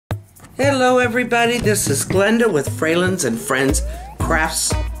Hello everybody, this is Glenda with Fralins and Friends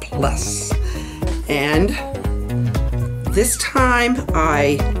Crafts Plus. And this time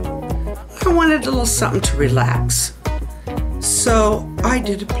I wanted a little something to relax. So I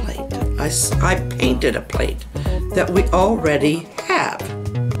did a plate. I painted a plate that we already have.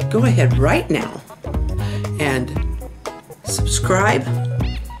 Go ahead right now and subscribe,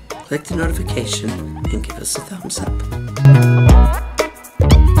 click the notification, and give us a thumbs up.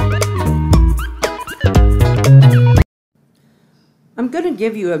 I'm going to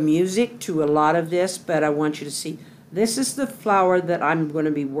give you a music to a lot of this, but I want you to see this is the flower that I'm going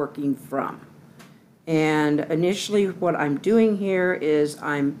to be working from. And initially what I'm doing here is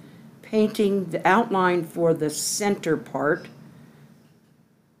I'm painting the outline for the center part,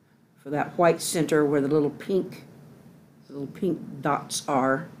 for that white center where the little pink dots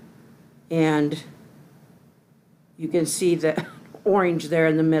are. And you can see the orange there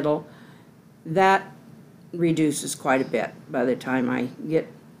in the middle. That reduces quite a bit by the time I get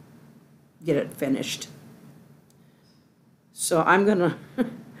it finished. So I'm gonna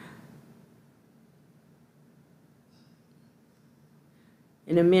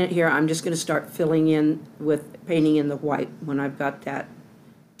in a minute here I'm just gonna start filling in with painting in the white when I've got that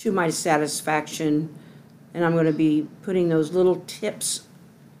to my satisfaction, and I'm gonna be putting those little tips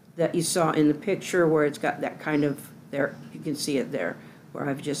that you saw in the picture where it's got that kind of there, you can see it there, where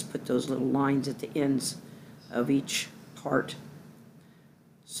I've just put those little lines at the ends of each part.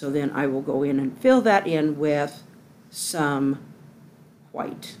 So then I will go in and fill that in with some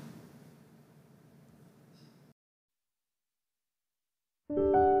white.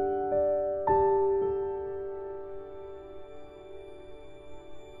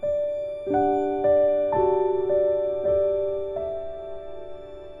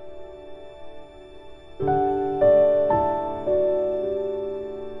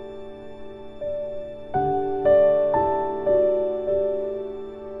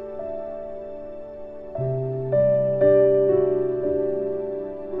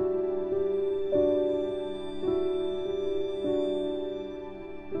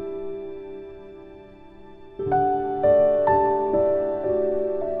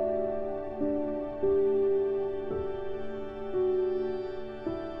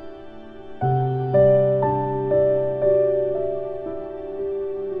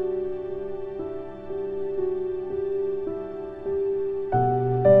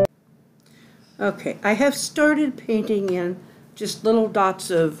 Okay, I have started painting in just little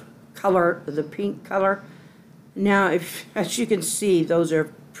dots of color, the pink color. Now, as you can see, those are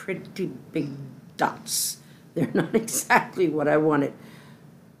pretty big dots. They're not exactly what I wanted.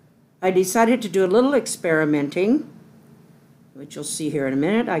 I decided to do a little experimenting, which you'll see here in a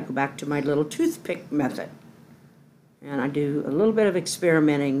minute. I go back to my little toothpick method, and I do a little bit of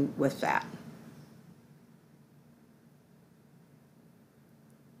experimenting with that.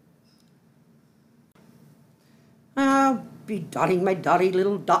 I'll be dotting my dotty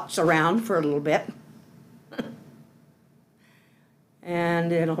little dots around for a little bit. And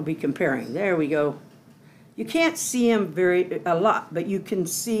then I'll be comparing. There we go. You can't see them a lot, but you can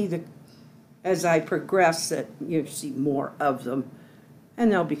see as I progress that you see more of them,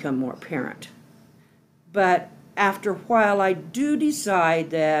 and they'll become more apparent. But after a while, I do decide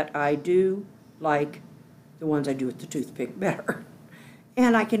that I do like the ones I do with the toothpick better.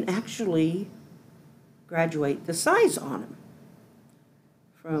 And I can actually graduate the size on them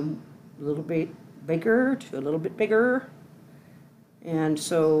from a little bit bigger to a little bit bigger. And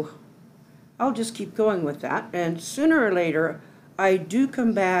so I'll just keep going with that, and sooner or later I do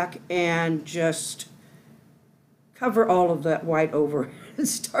come back and just cover all of that white over and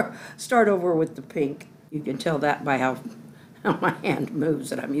start over with the pink. You can tell that by how my hand moves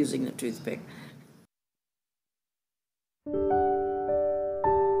that I'm using the toothpick.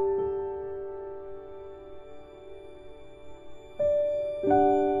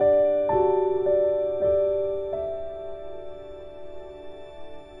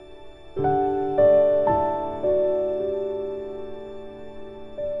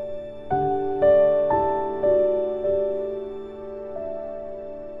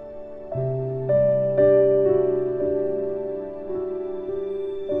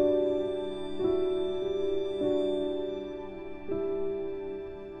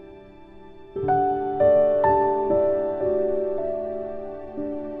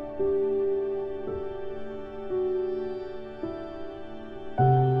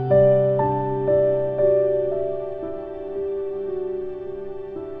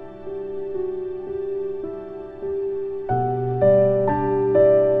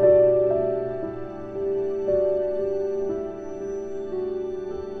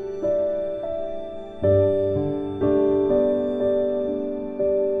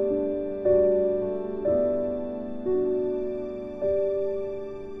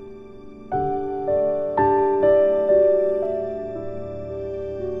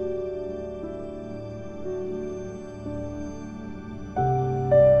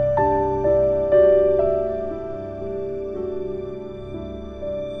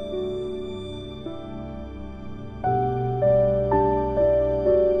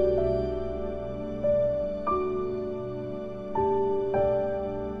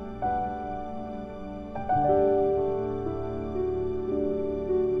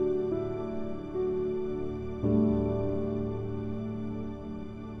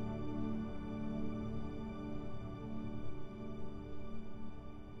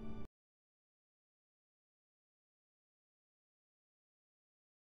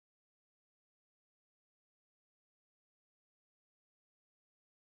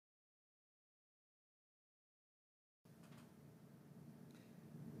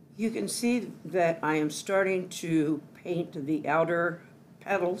 You can see that I am starting to paint the outer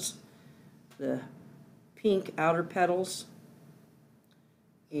petals, the pink outer petals,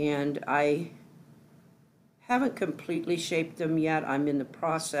 and I haven't completely shaped them yet. I'm in the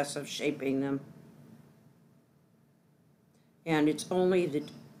process of shaping them. And it's only the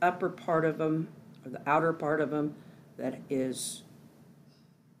upper part of them, or the outer part of them, that is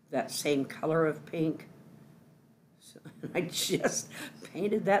that same color of pink. So I just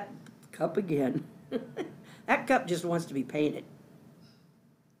painted that cup again. That cup just wants to be painted.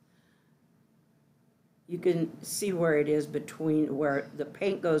 You can see where it is between, where the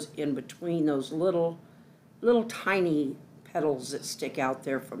paint goes in between those little tiny petals that stick out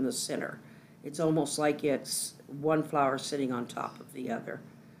there from the center. It's almost like it's one flower sitting on top of the other,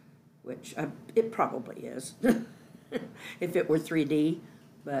 which it probably is if it were 3D,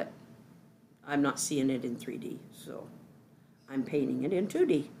 but I'm not seeing it in 3D, so I'm painting it in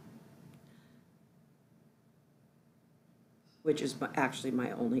 2D, which is actually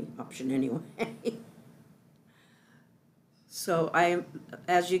my only option anyway. So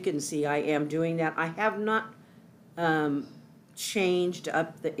as you can see, I am doing that. I have not changed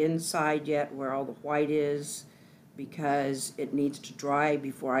up the inside yet where all the white is, because it needs to dry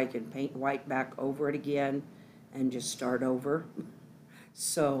before I can paint white back over it again and just start over.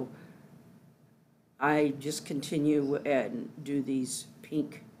 So I just continue and do these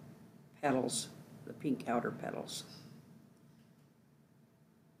pink petals, the pink outer petals.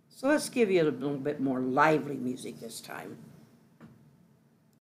 So let's give you a little bit more lively music this time.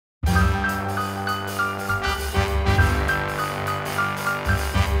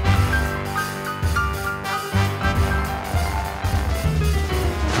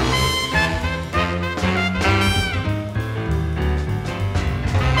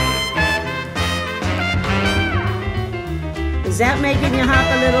 Is that making you hop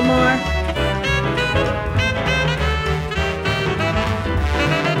a little more?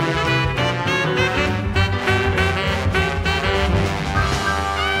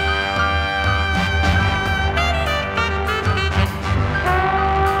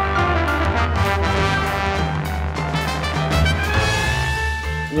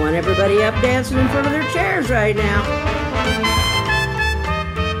 Want everybody up dancing in front of their chairs right now.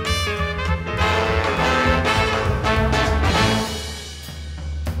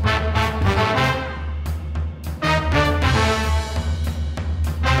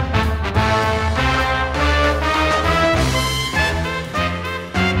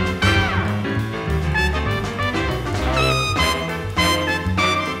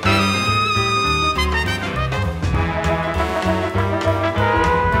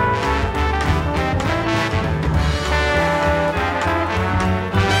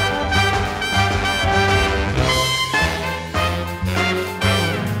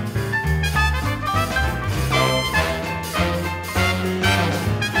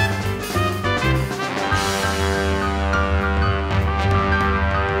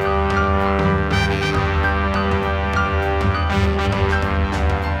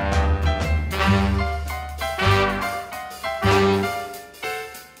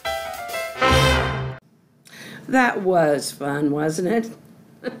 That was fun, wasn't it?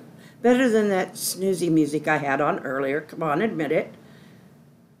 Better than that snoozy music I had on earlier. Come on, admit it.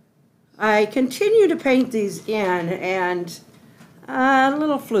 I continue to paint these in, and a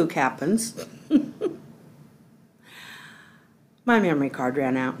little fluke happens. My memory card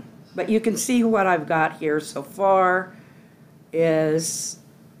ran out. But you can see what I've got here so far is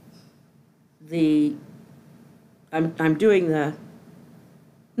I'm doing the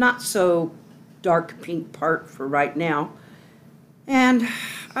not so dark pink part for right now, and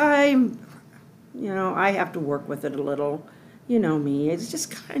I have to work with it a little. You know me, it's just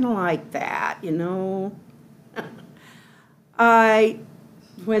kind of like that, you know.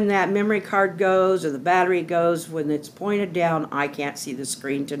 When that memory card goes or the battery goes, when it's pointed down, I can't see the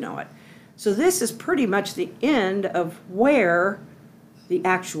screen to know it. So this is pretty much the end of where the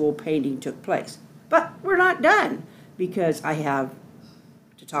actual painting took place. But we're not done, because I have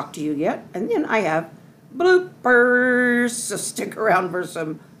to talk to you yet, and then I have bloopers, so stick around for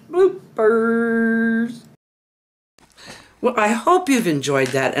some bloopers. Well, I hope you've enjoyed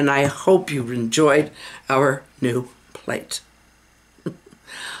that, and I hope you've enjoyed our new plate.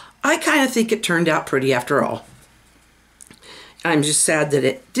 I kind of think it turned out pretty after all. I'm just sad that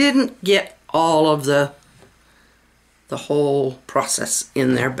it didn't get all of the whole process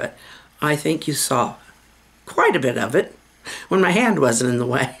in there, but I think you saw quite a bit of it when my hand wasn't in the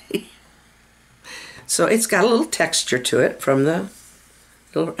way. So it's got a little texture to it from and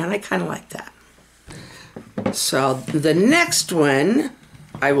I kind of like that. So the next one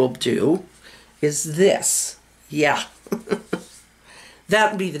I will do is this. Yeah.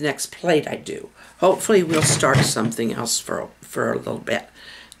 That'll be the next plate I do. Hopefully we'll start something else for a little bit.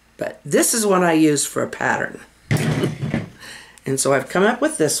 But this is what I use for a pattern. And so I've come up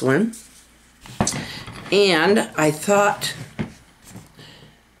with this one. And I thought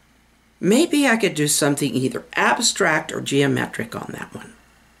maybe I could do something either abstract or geometric on that one.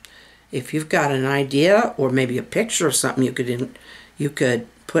 If you've got an idea or maybe a picture of something you could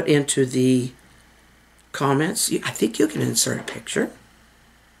put into the comments. I think you can insert a picture.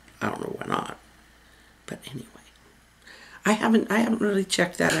 I don't know why not. But anyway, I haven't really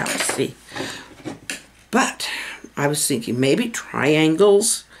checked that out to see. But I was thinking maybe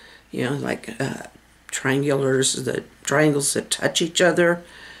triangles, you know, like triangulars, the triangles that touch each other,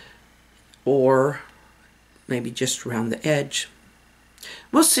 or maybe just around the edge.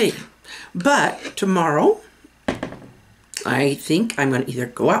 We'll see. But tomorrow, I think I'm going to either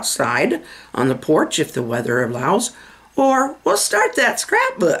go outside on the porch if the weather allows, or we'll start that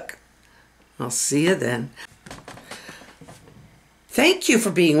scrapbook. I'll see you then. Thank you for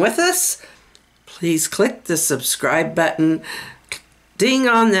being with us. Please click the subscribe button, ding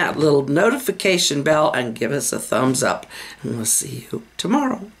on that little notification bell, and give us a thumbs up. And we'll see you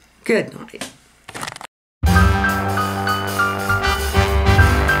tomorrow. Good night.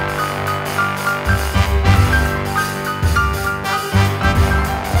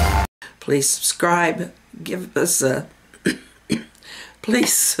 Please subscribe. Give us a...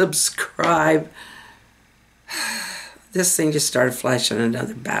 Please subscribe. This thing just started flashing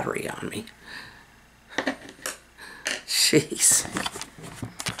another battery on me. Jeez.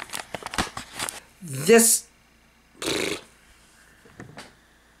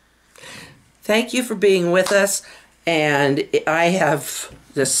 Thank you for being with us. And I have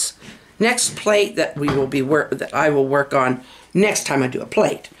this next plate that I will work on next time I do a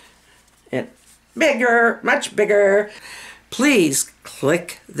plate. And bigger, much bigger. Please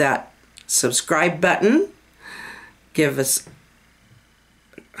click that subscribe button.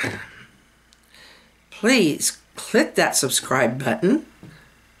 Please click that subscribe button.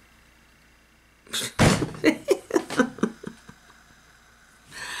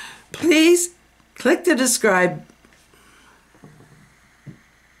 Please click the subscribe